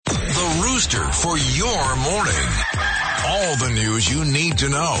booster for your morning. All the news you need to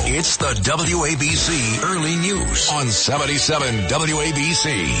know. It's the WABC Early News on 77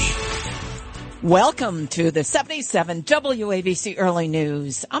 WABC. Welcome to the 77 WABC Early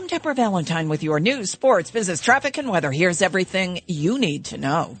News. I'm Deborah Valentine with your news, sports, business, traffic, and weather. Here's everything you need to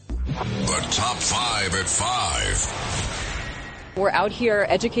know. The top 5 at 5. We're out here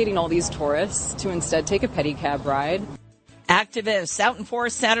educating all these tourists to instead take a pedicab ride. Activists out in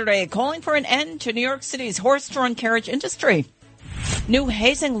force Saturday calling for an end to New York City's horse-drawn carriage industry. New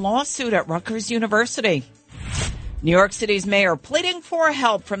hazing lawsuit at Rutgers University. New York City's mayor pleading for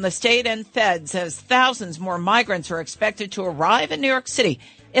help from the state and feds as thousands more migrants are expected to arrive in New York City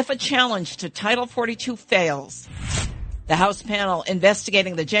if a challenge to Title 42 fails. The House panel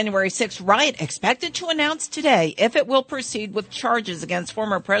investigating the January 6th riot expected to announce today if it will proceed with charges against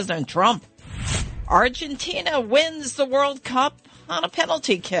former President Trump. Argentina wins the World Cup on a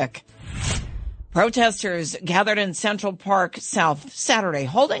penalty kick. Protesters gathered in Central Park South Saturday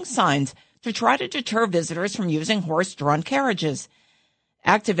holding signs to try to deter visitors from using horse-drawn carriages.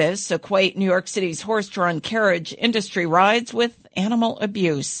 Activists equate New York City's horse-drawn carriage industry rides with animal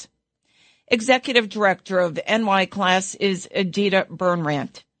abuse. Executive Director of NY Class is Adita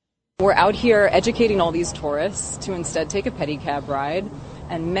Burnrant. We're out here educating all these tourists to instead take a pedicab ride.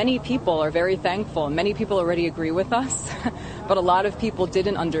 And many people are very thankful. Many people already agree with us. But a lot of people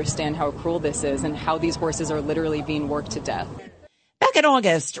didn't understand how cruel this is and how these horses are literally being worked to death. Back in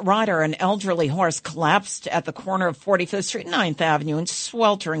August, rider an elderly horse collapsed at the corner of 45th Street and 9th Avenue in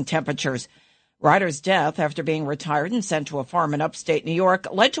sweltering temperatures. Rider's death after being retired and sent to a farm in upstate New York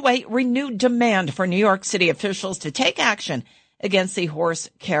led to a renewed demand for New York City officials to take action against the horse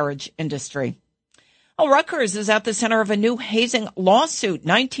carriage industry. Rutgers is at the center of a new hazing lawsuit.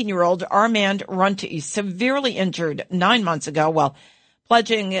 19-year-old Armand Runty severely injured 9 months ago while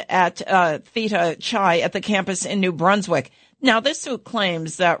pledging at Theta Chi at the campus in New Brunswick. Now, this suit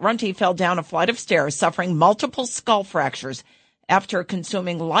claims that Runty fell down a flight of stairs, suffering multiple skull fractures after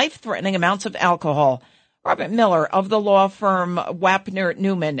consuming life-threatening amounts of alcohol. Robert Miller of the law firm Wapner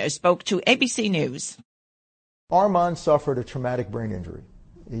Newman spoke to ABC News. Armand suffered a traumatic brain injury.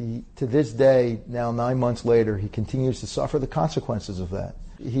 To this day, now 9 months later, he continues to suffer the consequences of that.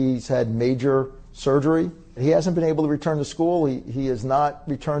 He's had major surgery. He hasn't been able to return to school. He has not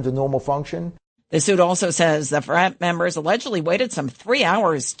returned to normal function. The suit also says the frat members allegedly waited some 3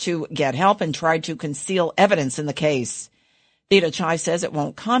 hours to get help and tried to conceal evidence in the case. Theta Chi says it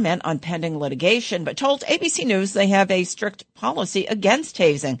won't comment on pending litigation, but told ABC News they have a strict policy against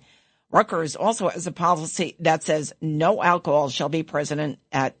hazing. Rutgers also has a policy that says no alcohol shall be present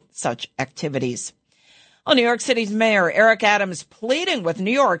at such activities. New York City's Mayor Eric Adams pleading with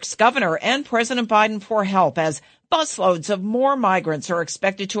New York's governor and President Biden for help as busloads of more migrants are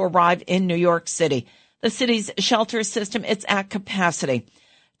expected to arrive in New York City. The city's shelter system is at capacity.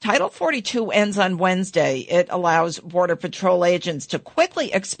 Title 42 ends on Wednesday. It allows Border Patrol agents to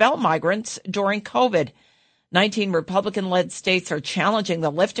quickly expel migrants during COVID. 19 Republican-led states are challenging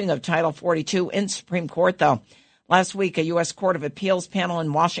the lifting of Title 42 in Supreme Court, though. Last week, a U.S. Court of Appeals panel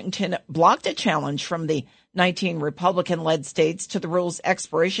in Washington blocked a challenge from the 19 Republican-led states to the rule's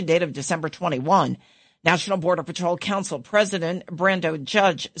expiration date of December 21. National Border Patrol Council President Brando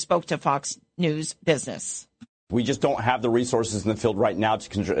Judge spoke to Fox News Business. We just don't have the resources in the field right now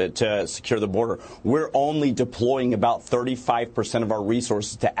to secure the border. We're only deploying about 35% of our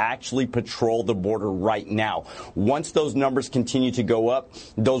resources to actually patrol the border right now. Once those numbers continue to go up,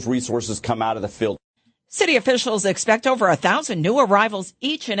 those resources come out of the field. City officials expect over 1,000 new arrivals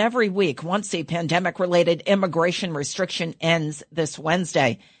each and every week once the pandemic-related immigration restriction ends this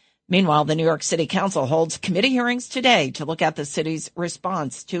Wednesday. Meanwhile, the New York City Council holds committee hearings today to look at the city's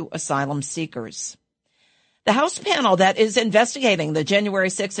response to asylum seekers. The House panel that is investigating the January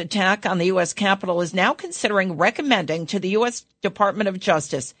 6th attack on the U.S. Capitol is now considering recommending to the U.S. Department of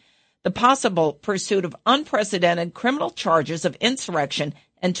Justice the possible pursuit of unprecedented criminal charges of insurrection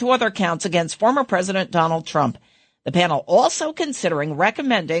and 2 other counts against former President Donald Trump. The panel also considering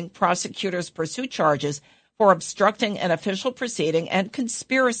recommending prosecutors pursue charges for obstructing an official proceeding and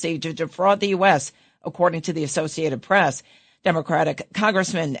conspiracy to defraud the U.S., according to the Associated Press. Democratic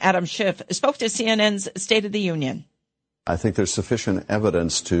Congressman Adam Schiff spoke to CNN's State of the Union. I think there's sufficient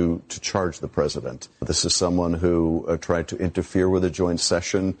evidence to charge the president. This is someone who tried to interfere with a joint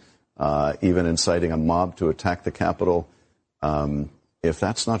session, even inciting a mob to attack the Capitol. If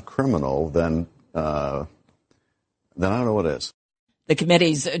that's not criminal, then I don't know what is. The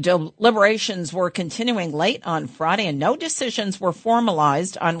committee's deliberations were continuing late on Friday, and no decisions were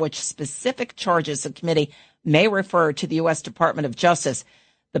formalized on which specific charges the committee may refer to the U.S. Department of Justice.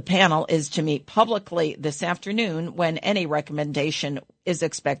 The panel is to meet publicly this afternoon when any recommendation is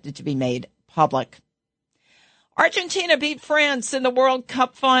expected to be made public. Argentina beat France in the World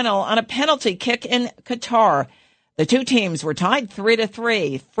Cup final on a penalty kick in Qatar. The two teams were tied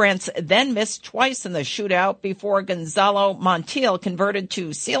 3-3. France then missed twice in the shootout before Gonzalo Montiel converted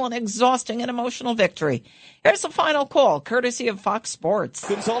to seal an exhausting and emotional victory. Here's the final call, courtesy of Fox Sports.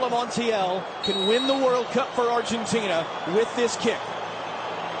 Gonzalo Montiel can win the World Cup for Argentina with this kick.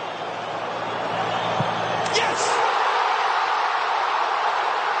 Yes!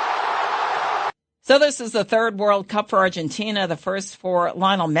 So this is the third World Cup for Argentina, the first for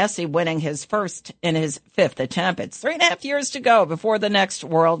Lionel Messi, winning his first in his fifth attempt. It's 3.5 years to go before the next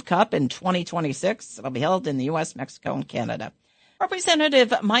World Cup in 2026. It'll be held in the U.S., Mexico, and Canada.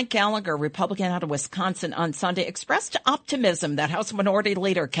 Representative Mike Gallagher, Republican out of Wisconsin, on Sunday expressed optimism that House Minority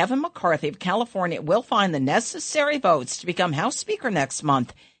Leader Kevin McCarthy of California will find the necessary votes to become House Speaker next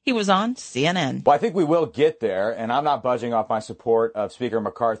month. He was on CNN. Well, I think we will get there, and I'm not budging off my support of Speaker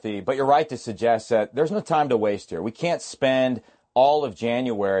McCarthy, but you're right to suggest that there's no time to waste here. We can't spend all of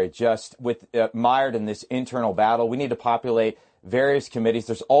January just mired in this internal battle. We need to populate various committees.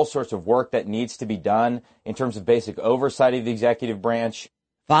 There's all sorts of work that needs to be done in terms of basic oversight of the executive branch.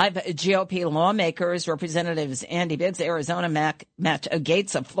 5 GOP lawmakers, Representatives Andy Biggs, Arizona, Matt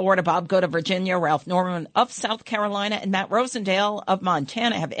Gaetz of Florida, Bob Good of Virginia, Ralph Norman of South Carolina, and Matt Rosendale of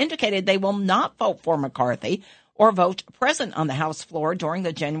Montana have indicated they will not vote for McCarthy or vote present on the House floor during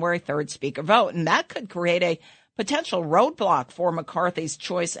the January 3rd Speaker vote. And that could create a potential roadblock for McCarthy's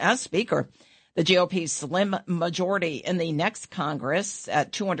choice as Speaker. The GOP's slim majority in the next Congress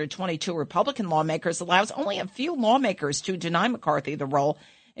at 222 Republican lawmakers allows only a few lawmakers to deny McCarthy the role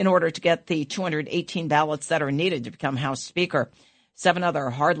in order to get the 218 ballots that are needed to become House Speaker. 7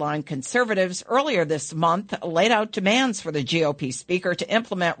 other hardline conservatives earlier this month laid out demands for the GOP Speaker to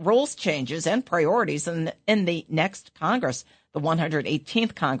implement rules changes and priorities in the next Congress, the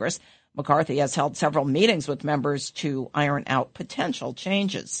 118th Congress. McCarthy has held several meetings with members to iron out potential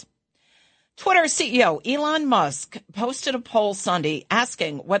changes. Twitter CEO Elon Musk posted a poll Sunday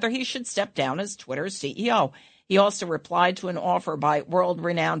asking whether he should step down as Twitter's CEO. He also replied to an offer by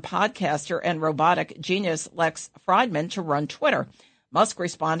world-renowned podcaster and robotic genius Lex Fridman to run Twitter. Musk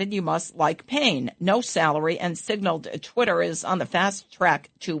responded, "You must like pain, no salary," and signaled Twitter is on the fast track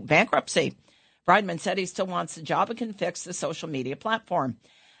to bankruptcy. Fridman said he still wants the job and can fix the social media platform.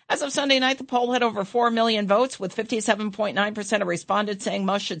 As of Sunday night, the poll had over 4 million votes, with 57.9% of respondents saying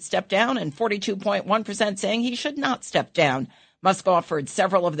Musk should step down and 42.1% saying he should not step down. Musk offered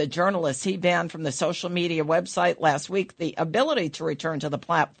several of the journalists he banned from the social media website last week the ability to return to the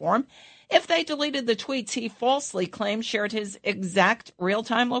platform if they deleted the tweets he falsely claimed shared his exact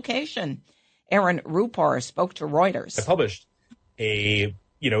real-time location. Aaron Rupar spoke to Reuters. I published a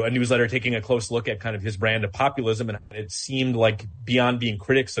newsletter taking a close look at kind of his brand of populism, and it seemed like beyond being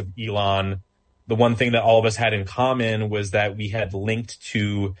critics of Elon, the one thing that all of us had in common was that we had linked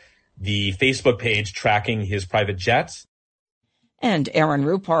to the Facebook page tracking his private jets. And Aaron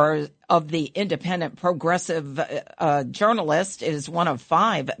Rupar of the Independent Progressive journalist is one of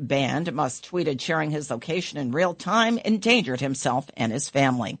 5 banned. Musk tweeted sharing his location in real time endangered himself and his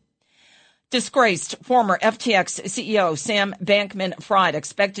family. Disgraced former FTX CEO Sam Bankman-Fried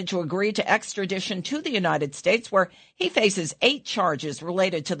expected to agree to extradition to the United States, where he faces 8 charges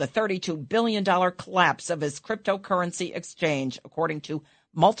related to the $32 billion collapse of his cryptocurrency exchange, according to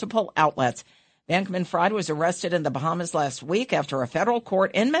multiple outlets. Bankman-Fried was arrested in the Bahamas last week after a federal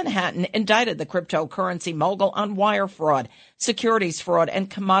court in Manhattan indicted the cryptocurrency mogul on wire fraud, securities fraud, and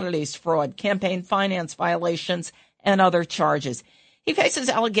commodities fraud, campaign finance violations, and other charges. He faces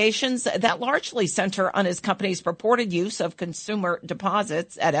allegations that largely center on his company's purported use of consumer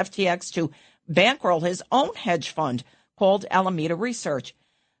deposits at FTX to bankroll his own hedge fund called Alameda Research.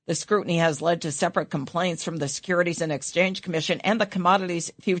 The scrutiny has led to separate complaints from the Securities and Exchange Commission and the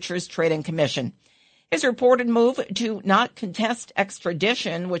Commodities Futures Trading Commission. His reported move to not contest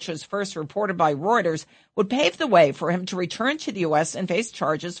extradition, which was first reported by Reuters, would pave the way for him to return to the U.S. and face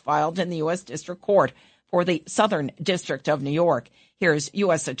charges filed in the U.S. District Court for the Southern District of New York. Here's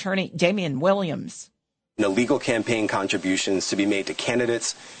U.S. Attorney Damian Williams. Illegal campaign contributions to be made to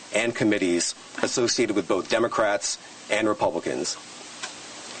candidates and committees associated with both Democrats and Republicans.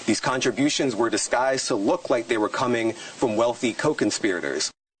 These contributions were disguised to look like they were coming from wealthy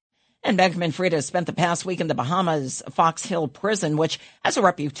co-conspirators. And Bankman-Fried has spent the past week in the Bahamas' Fox Hill prison, which has a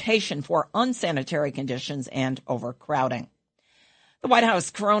reputation for unsanitary conditions and overcrowding. The White House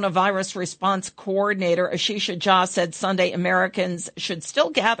coronavirus response coordinator Ashisha Jha said Sunday Americans should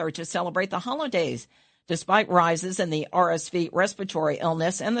still gather to celebrate the holidays. despite rises in the RSV respiratory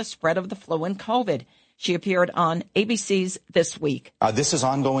illness and the spread of the flu and COVID. She appeared on ABC's This Week. This is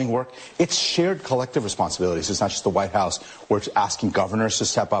ongoing work. It's shared collective responsibilities. It's not just the White House. We're asking governors to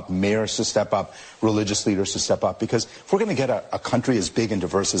step up, mayors to step up, religious leaders to step up, because if we're going to get a country as big and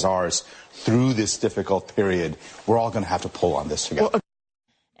diverse as ours through this difficult period, we're all going to have to pull on this together.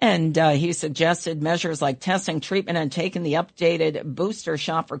 And he suggested measures like testing, treatment, and taking the updated booster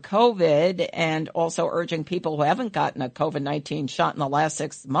shot for COVID, and also urging people who haven't gotten a COVID-19 shot in the last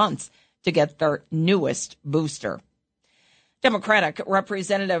 6 months to get their newest booster. Democratic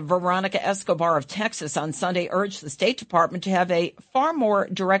Representative Veronica Escobar of Texas on Sunday urged the State Department to have a far more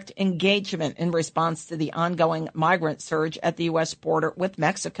direct engagement in response to the ongoing migrant surge at the U.S. border with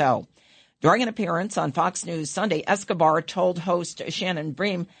Mexico. During an appearance on Fox News Sunday, Escobar told host Shannon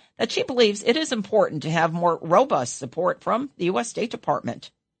Bream that she believes it is important to have more robust support from the U.S. State Department.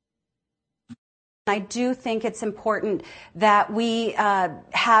 I do think it's important that we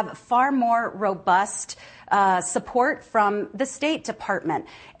have far more robust support from the State Department.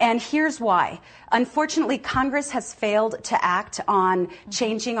 And here's why. Unfortunately, Congress has failed to act on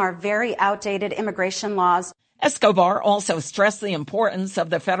changing our very outdated immigration laws. Escobar also stressed the importance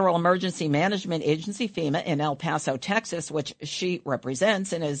of the Federal Emergency Management Agency, FEMA, in El Paso, Texas, which she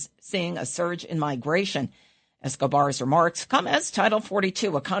represents and is seeing a surge in migration. Escobar's remarks come as Title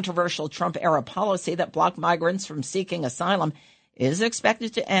 42, a controversial Trump-era policy that blocked migrants from seeking asylum, is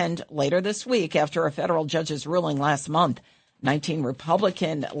expected to end later this week after a federal judge's ruling last month. 19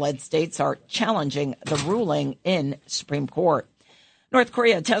 Republican-led states are challenging the ruling in Supreme Court. North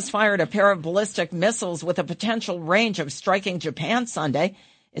Korea test-fired a pair of ballistic missiles with a potential range of striking Japan Sunday.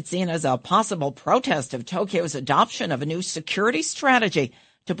 It's seen as a possible protest of Tokyo's adoption of a new security strategy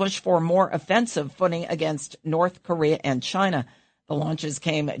to push for more offensive footing against North Korea and China. The launches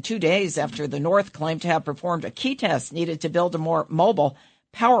came 2 days after the North claimed to have performed a key test needed to build a more mobile,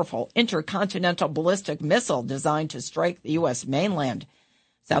 powerful intercontinental ballistic missile designed to strike the U.S. mainland.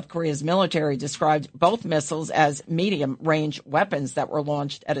 South Korea's military described both missiles as medium-range weapons that were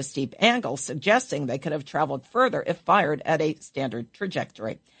launched at a steep angle, suggesting they could have traveled further if fired at a standard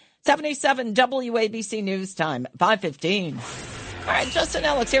trajectory. 77 WABC News Time, 5:15. All right, Justin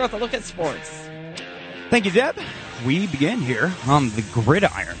Alex here with a look at sports. Thank you, Deb. We begin here on the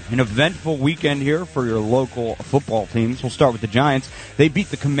gridiron. An eventful weekend here for your local football teams. We'll start with the Giants. They beat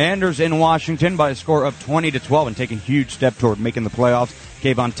the Commanders in Washington by a score of 20-12 and take a huge step toward making the playoffs.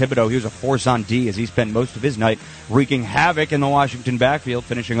 Kayvon Thibodeau, he was a force on D as he spent most of his night wreaking havoc in the Washington backfield,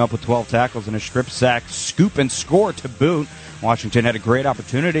 finishing up with 12 tackles and a strip sack, scoop and score to boot. Washington had a great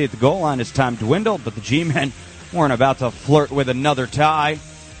opportunity at the goal line as time dwindled, but the G-men weren't about to flirt with another tie.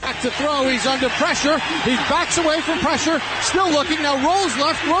 Back to throw. He's under pressure. He backs away from pressure. Still looking. Now rolls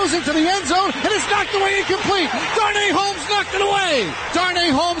left. Rolls into the end zone. And it's knocked away incomplete. Darnay Holmes knocked it away. Darnay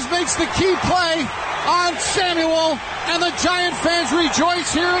Holmes makes the key play on Samuel. And the Giant fans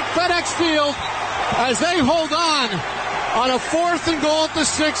rejoice here at FedEx Field as they hold on a 4th and goal at the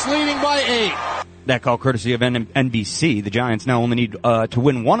 6, leading by 8. That call courtesy of NBC. The Giants now only need to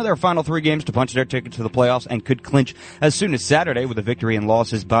win one of their final 3 games to punch their ticket to the playoffs and could clinch as soon as Saturday with a victory and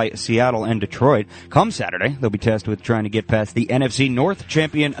losses by Seattle and Detroit. Come Saturday, they'll be tasked with trying to get past the NFC North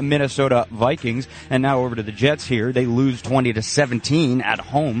champion Minnesota Vikings. And now over to the Jets here. They lose 20-17 at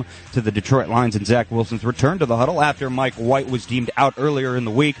home to the Detroit Lions, and Zach Wilson's return to the huddle after Mike White was deemed out earlier in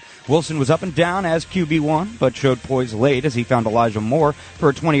the week. Wilson was up and down as QB1, but showed poise late as he found Elijah Moore for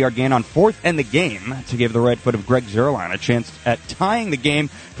a 20-yard gain on 4th and the game to give the right foot of Greg Zuerlein a chance at tying the game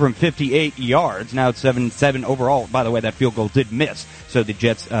from 58 yards. Now it's 7-7 overall. By the way, that field goal did miss, so the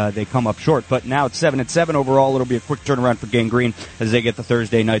Jets, they come up short. But now it's 7-7 overall. It'll be a quick turnaround for Gang Green as they get the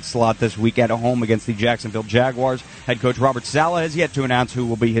Thursday night slot this week at home against the Jacksonville Jaguars. Head coach Robert Saleh has yet to announce who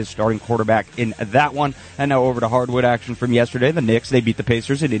will be his starting quarterback in that one. And now over to hardwood action from yesterday. The Knicks, they beat the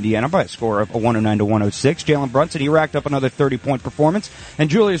Pacers in Indiana by a score of 109-106. Jalen Brunson, he racked up another 30-point performance. And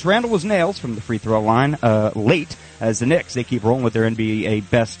Julius Randle was nails from the free throw line late as the Knicks, they keep rolling with their NBA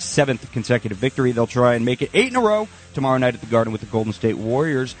best 7th consecutive victory. They'll try and make it 8 in a row tomorrow night at the Garden with the Golden State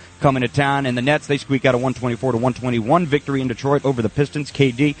Warriors coming to town. And the Nets, they squeak out a 124-121 victory in Detroit over the Pistons.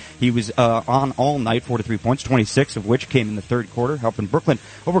 KD, he was on all night, 43 points, 26 of which came in the third quarter, helping Brooklyn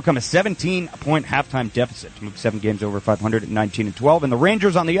overcome a 17-point halftime deficit to move 7 games over 500 at 19-12. And the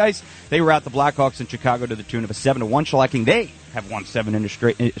Rangers on the ice, they were at the Blackhawks in Chicago to the tune of a 7-1 shellacking. They have won 7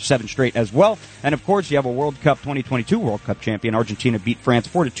 straight as well. And, of course, you have a World Cup 2022 World Cup champion. Argentina beat France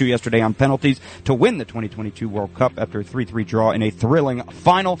 4-2 yesterday on penalties to win the 2022 World Cup after a 3-3 draw in a thrilling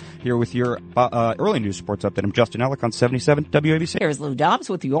final. Here with your early news sports update, I'm Justin Ellick on 77 WABC. Here's Lou Dobbs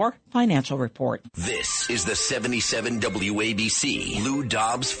with your financial report. This is the 77 WABC Lou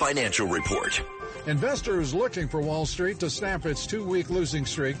Dobbs Financial Report. Investors looking for Wall Street to snap its 2-week losing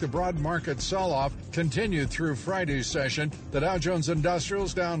streak. The broad market sell-off continued through Friday's session. The Dow Jones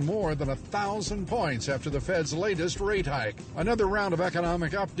Industrial's down more than 1,000 points after the Fed's latest rate hike. Another round of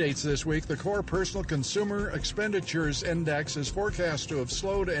economic updates this week. The core personal consumer expenditures index is forecast to have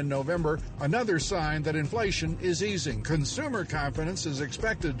slowed in November, another sign that inflation is easing. Consumer confidence is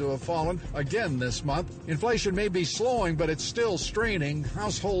expected to have fallen again this month. Inflation may be slowing, but it's still straining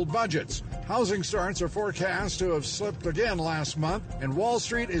household budgets. Housing starts are forecast to have slipped again last month, and Wall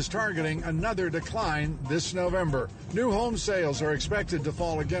Street is targeting another decline this November. New home sales are expected to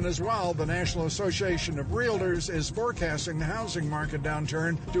fall again as well. The National Association of Realtors is forecasting the housing market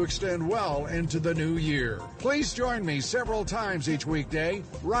downturn to extend well into the new year. Please join me several times each weekday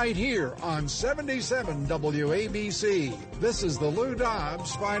right here on 77 WABC. This is the Lou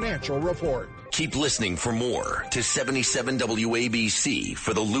Dobbs Financial Report. Keep listening for more to 77 WABC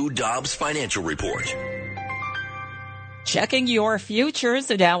for the Lou Dobbs Financial Report. Checking your futures,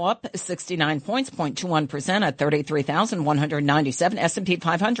 the Dow up 69 points, 0.21% at 33,197. S&P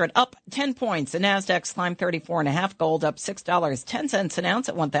 500 up 10 points. The Nasdaq climbed 34.5. Gold up $6.10 an ounce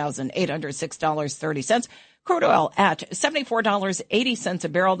at $1,806.30. Crude oil at $74.80 a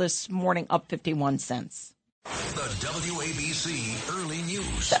barrel this morning, up 51 cents. The WABC Early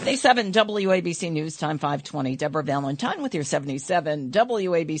News. 77 WABC News Time 520. Deborah Valentine with your 77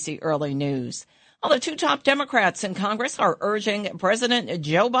 WABC Early News. Well, the two top Democrats in Congress are urging President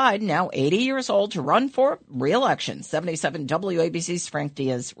Joe Biden, now 80 years old, to run for re-election. 77 WABC's Frank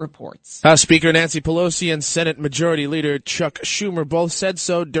Diaz reports. House Speaker Nancy Pelosi and Senate Majority Leader Chuck Schumer both said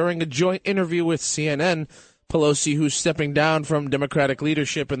so during a joint interview with CNN. Pelosi, who's stepping down from Democratic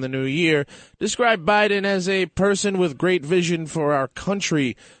leadership in the new year, described Biden as a person with great vision for our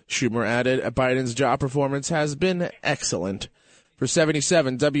country. Schumer added, Biden's job performance has been excellent. For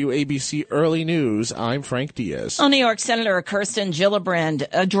 77 WABC Early News, I'm Frank Diaz. New York Senator Kirsten Gillibrand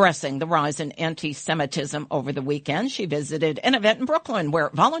addressing the rise in anti-Semitism over the weekend. She visited an event in Brooklyn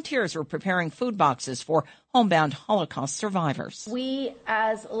where volunteers were preparing food boxes for homebound Holocaust survivors. We,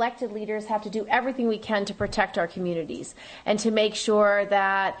 as elected leaders, have to do everything we can to protect our communities and to make sure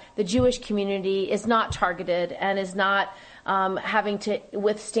that the Jewish community is not targeted and is not having to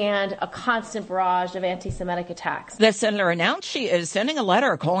withstand a constant barrage of anti-Semitic attacks. The senator announced she is sending a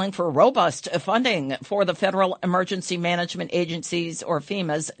letter calling for robust funding for the Federal Emergency Management Agency's, or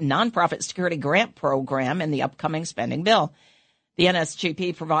FEMA's, nonprofit security grant program in the upcoming spending bill. The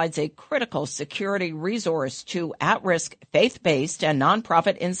NSGP provides a critical security resource to at-risk faith-based and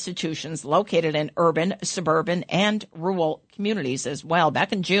nonprofit institutions located in urban, suburban, and rural communities as well.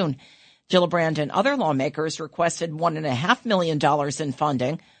 Back in June, Gillibrand and other lawmakers requested $1.5 million in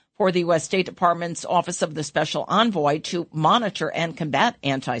funding for the U.S. State Department's Office of the Special Envoy to monitor and combat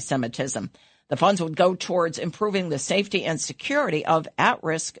anti-Semitism. The funds would go towards improving the safety and security of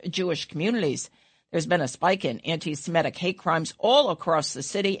at-risk Jewish communities. There's been a spike in anti-Semitic hate crimes all across the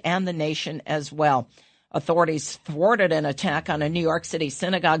city and the nation as well. Authorities thwarted an attack on a New York City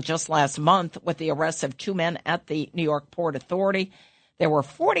synagogue just last month with the arrest of 2 men at the New York Port Authority. There were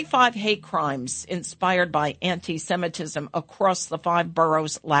 45 hate crimes inspired by anti-Semitism across the 5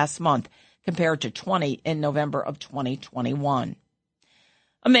 boroughs last month, compared to 20 in November of 2021.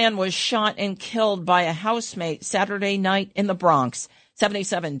 A man was shot and killed by a housemate Saturday night in the Bronx.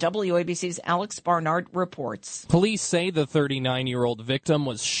 77 WABC's Alex Barnard reports. Police say the 39-year-old victim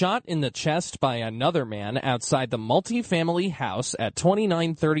was shot in the chest by another man outside the multi-family house at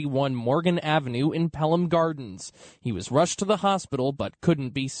 2931 Morgan Avenue in Pelham Gardens. He was rushed to the hospital but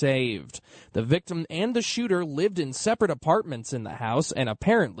couldn't be saved. The victim and the shooter lived in separate apartments in the house and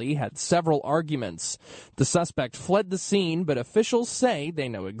apparently had several arguments. The suspect fled the scene, but officials say they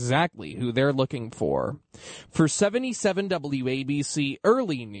know exactly who they're looking for. For 77 WABC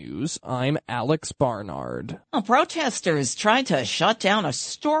Early News, I'm Alex Barnard. Well, protesters tried to shut down a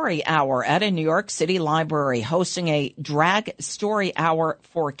story hour at a New York City library, hosting a drag story hour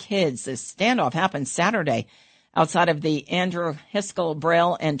for kids. This standoff happened Saturday outside of the Andrew Hiskell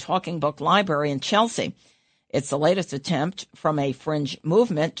Braille and Talking Book Library in Chelsea. It's the latest attempt from a fringe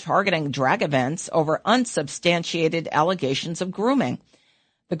movement targeting drag events over unsubstantiated allegations of grooming.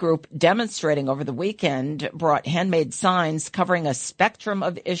 The group demonstrating over the weekend brought handmade signs covering a spectrum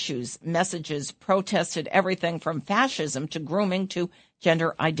of issues. Messages protested everything from fascism to grooming to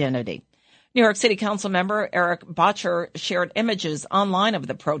gender identity. New York City Council member Eric Bottcher shared images online of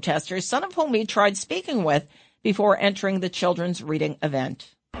the protesters, some of whom he tried speaking with before entering the children's reading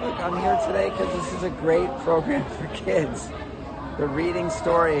event. Look, I'm here today because this is a great program for kids. They're reading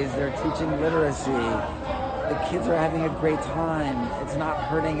stories. They're teaching literacy. The kids are having a great time. It's not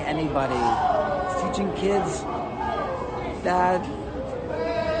hurting anybody. It's teaching kids that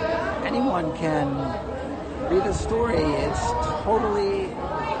anyone can read a story. It's totally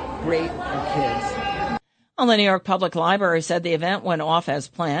great for kids. Well, the New York Public Library said the event went off as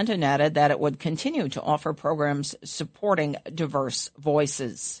planned and added that it would continue to offer programs supporting diverse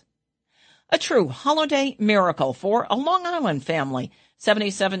voices. A true holiday miracle for a Long Island family.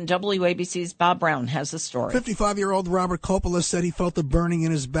 77 WABC's Bob Brown has the story. 55-year-old Robert Coppola said he felt the burning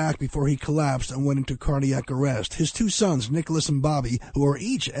in his back before he collapsed and went into cardiac arrest. His two sons, Nicholas and Bobby, who are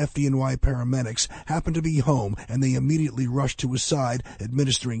each FDNY paramedics, happened to be home, and they immediately rushed to his side,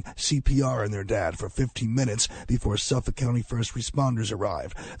 administering CPR in their dad for 15 minutes before Suffolk County first responders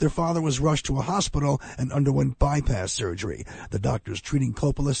arrived. Their father was rushed to a hospital and underwent bypass surgery. The doctors treating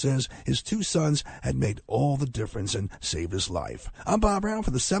Coppola says his two sons had made all the difference and saved his life. I'm Bob Brown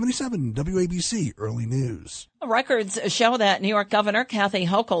for the 77 WABC Early News. Records show that New York Governor Kathy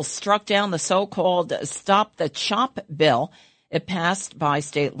Hochul struck down the so-called Stop the Chop bill. It passed by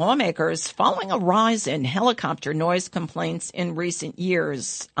state lawmakers following a rise in helicopter noise complaints in recent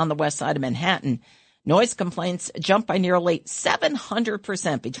years on the west side of Manhattan. Noise complaints jumped by nearly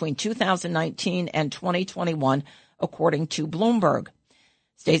 700% between 2019 and 2021, according to Bloomberg.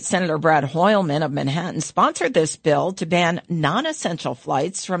 State Senator Brad Hoylman of Manhattan sponsored this bill to ban non-essential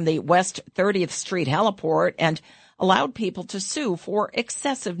flights from the West 30th Street heliport and allowed people to sue for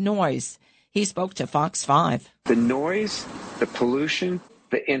excessive noise. He spoke to Fox 5. The noise, the pollution,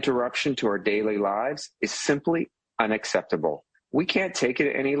 the interruption to our daily lives is simply unacceptable. We can't take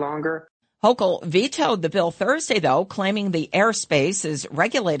it any longer. Hochul vetoed the bill Thursday, though, claiming the airspace is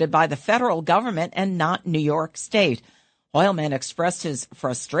regulated by the federal government and not New York State. Hoylman expressed his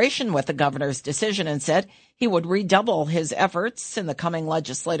frustration with the governor's decision and said he would redouble his efforts in the coming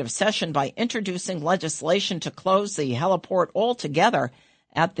legislative session by introducing legislation to close the heliport altogether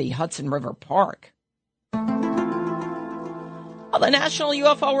at the Hudson River Park. Well, the National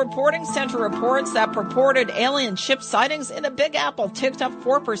UFO Reporting Center reports that purported alien ship sightings in the Big Apple ticked up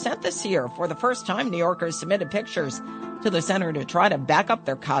 4% this year. For the first time, New Yorkers submitted pictures to the center to try to back up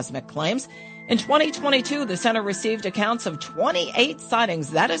their cosmic claims. In 2022, the center received accounts of 28 sightings.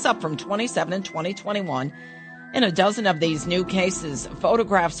 That is up from 27 in 2021. In a dozen of these new cases,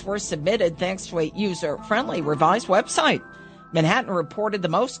 photographs were submitted thanks to a user-friendly revised website. Manhattan reported the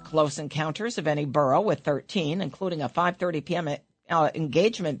most close encounters of any borough with 13, including a 5:30 p.m.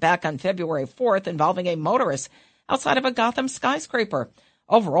 Engagement back on February 4th involving a motorist outside of a Gotham skyscraper.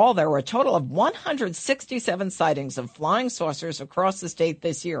 Overall, there were a total of 167 sightings of flying saucers across the state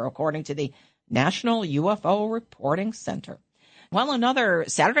this year, according to the National UFO Reporting Center. Well, another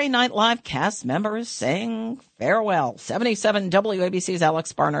Saturday Night Live cast member is saying farewell. 77 WABC's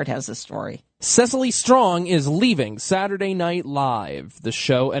Alex Barnard has the story. Cecily Strong is leaving Saturday Night Live. The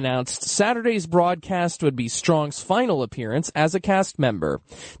show announced Saturday's broadcast would be Strong's final appearance as a cast member.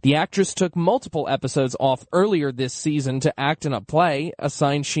 The actress took multiple episodes off earlier this season to act in a play, a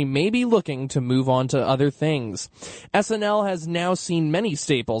sign she may be looking to move on to other things. SNL has now seen many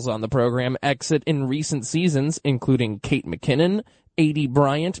staples on the program exit in recent seasons, including Kate McKinnon, A.D.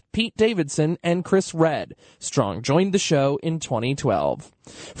 Bryant, Pete Davidson, and Chris Redd. Strong joined the show in 2012.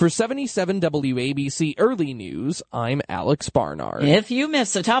 For 77 WABC Early News, I'm Alex Barnard. If you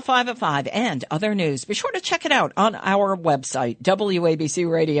missed the Top 5 at 5 and other news, be sure to check it out on our website,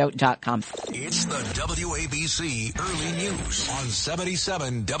 WABCRadio.com. It's the WABC Early News on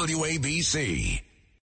 77 WABC.